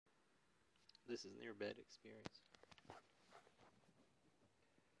This is near bed experience.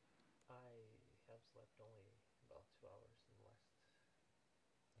 I have slept only about 2 hours in less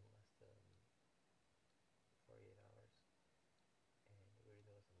than 48 hours, and it really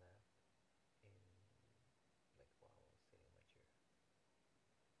was a nap in like while I was sitting in my chair.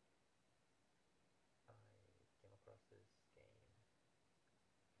 I came across this game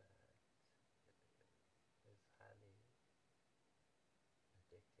that is highly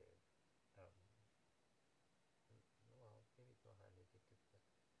addictive. Um, well, maybe it's not highly addictive, but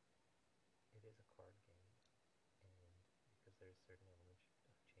it is a card game, and because there's certain element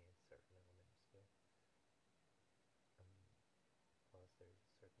of chance, certain element of skill, um, plus there's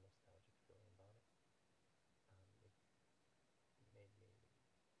a certain nostalgic feeling about it. It made me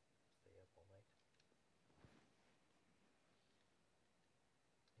stay up all night,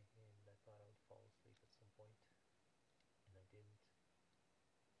 and I thought I would fall asleep at some point, and I didn't,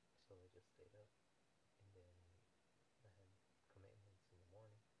 so I just stayed up, and then I had commitments in the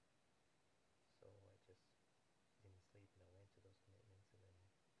morning, so I just didn't sleep, and I went to those commitments, and then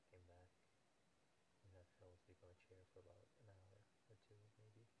came back, and I fell asleep on a chair for about an hour or two,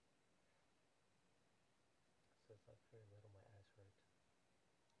 maybe. So it's like very little my eyes hurt,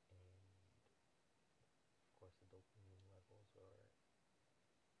 and of course the dopamine levels are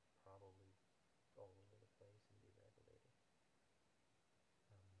probably all over the place and deregulated,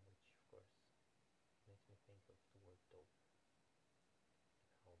 which of course makes me think of the word dope and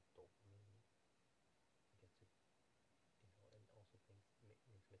how dopamine gets it, and also makes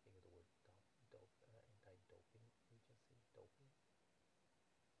me think of the word anti-doping agency, doping.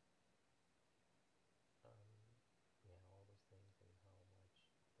 Um, yeah, all those things and how much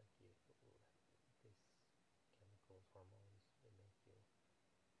like these chemicals, hormones, they make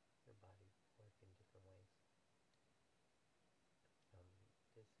your body work in different ways.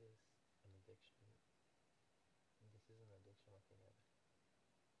 This is an addiction. This is an addiction like any other,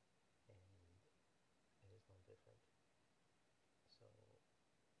 and it is no different. So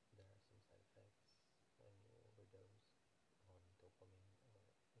there are some side effects when you overdose on dopamine or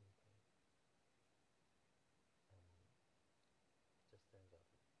anything. It just turns out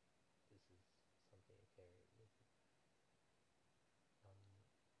that this is something you carry with you. Um,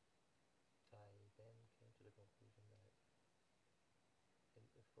 I then came to the conclusion that, and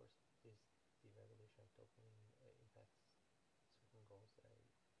of course, this deregulation of dopamine impacts certain goals that I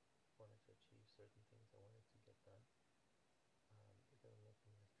wanted to achieve, certain things I wanted to get done. It doesn't make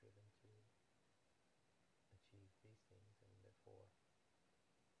me as driven to achieve these things, and therefore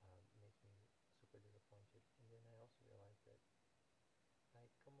makes me super disappointed. And then I also realized that I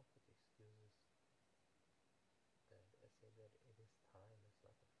come up with excuses that I say that it is time, it's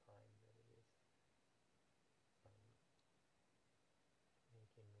lack of time, that it is um,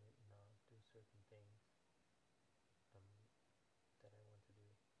 making me not do certain things um, that I want to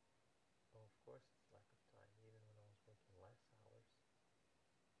do. Well, of course, it's lack of time. Even when I was working less hours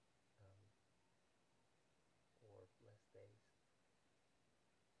um, or less days,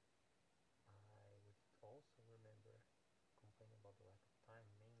 I would also remember complaining about the lack of time,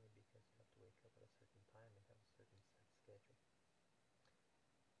 mainly because you have to wake up at a certain time and have a certain set schedule.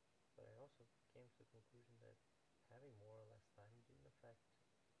 But I also came to the conclusion that having more or less time didn't affect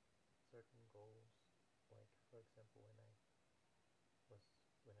certain goals. Like, for example, was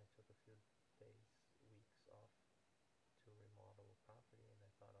when I took a few days, weeks off to remodel a property, and I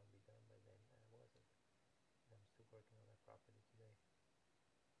thought I'd be done by then. I wasn't. And I'm still working on that property today.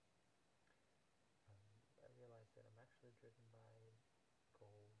 I realized that I'm actually driven by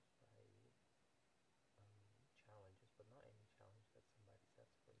goals, by challenges, but not any challenge that somebody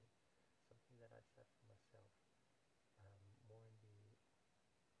sets for me. Something that I set for myself, um, more in the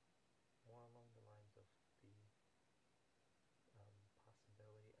more along the lines of the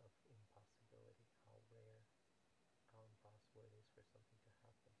possibility of impossibility. How impossible it is for something to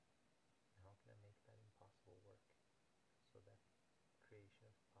happen, and how can I make that impossible work? So that creation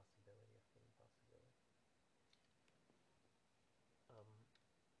of possibility of the impossibility. Um,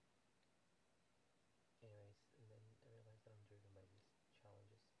 Anyways, and then I realized that I'm driven by these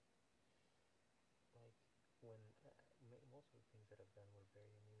challenges. Like when most of the things that I've done were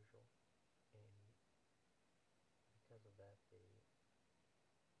very unusual, and because of that, they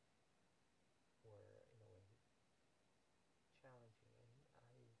were in a way challenging,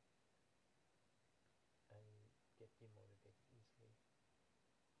 and I get demotivated easily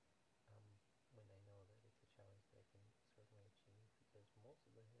when I know that it's a challenge that I can certainly achieve, because most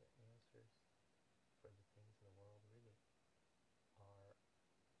of the answers for the things in the world really are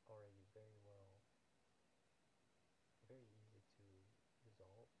already very well, very easy to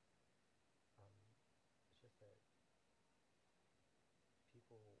resolve.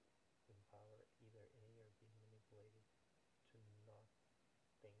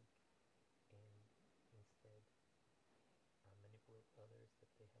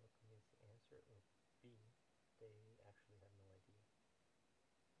 they actually have no idea,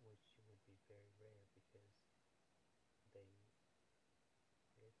 which would be very rare because they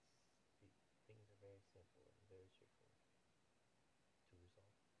it's the things are very simple and very straightforward to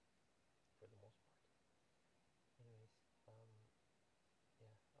resolve for the most part. Anyways,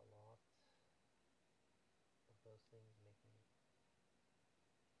 yeah, a lot of those things make me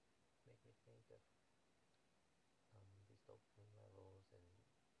think of these dopamine levels and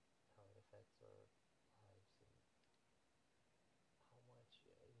how it affects our lives and how much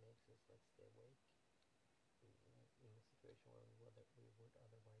it makes us like stay awake in a situation where we would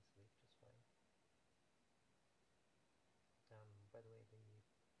otherwise sleep just fine. By the way, the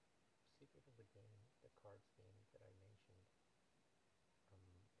secret of the game, the cards game that I mentioned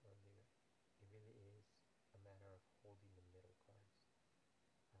earlier, it really is a matter of holding the middle cards.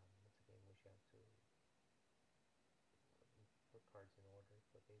 It's a game which you have to put cards in order,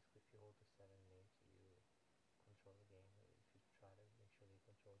 but basically, if you hold the 7 and 8, you control the game. If you try to make sure that you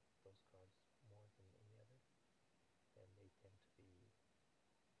control those cards more than any other, then they tend to be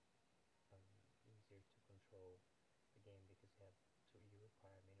easier to control the game because you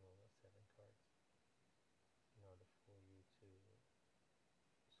require a minimum of 7 cards in order for you to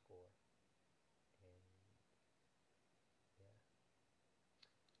score. And yeah,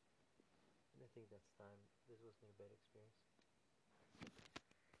 and I think that's time. This was near bed experience.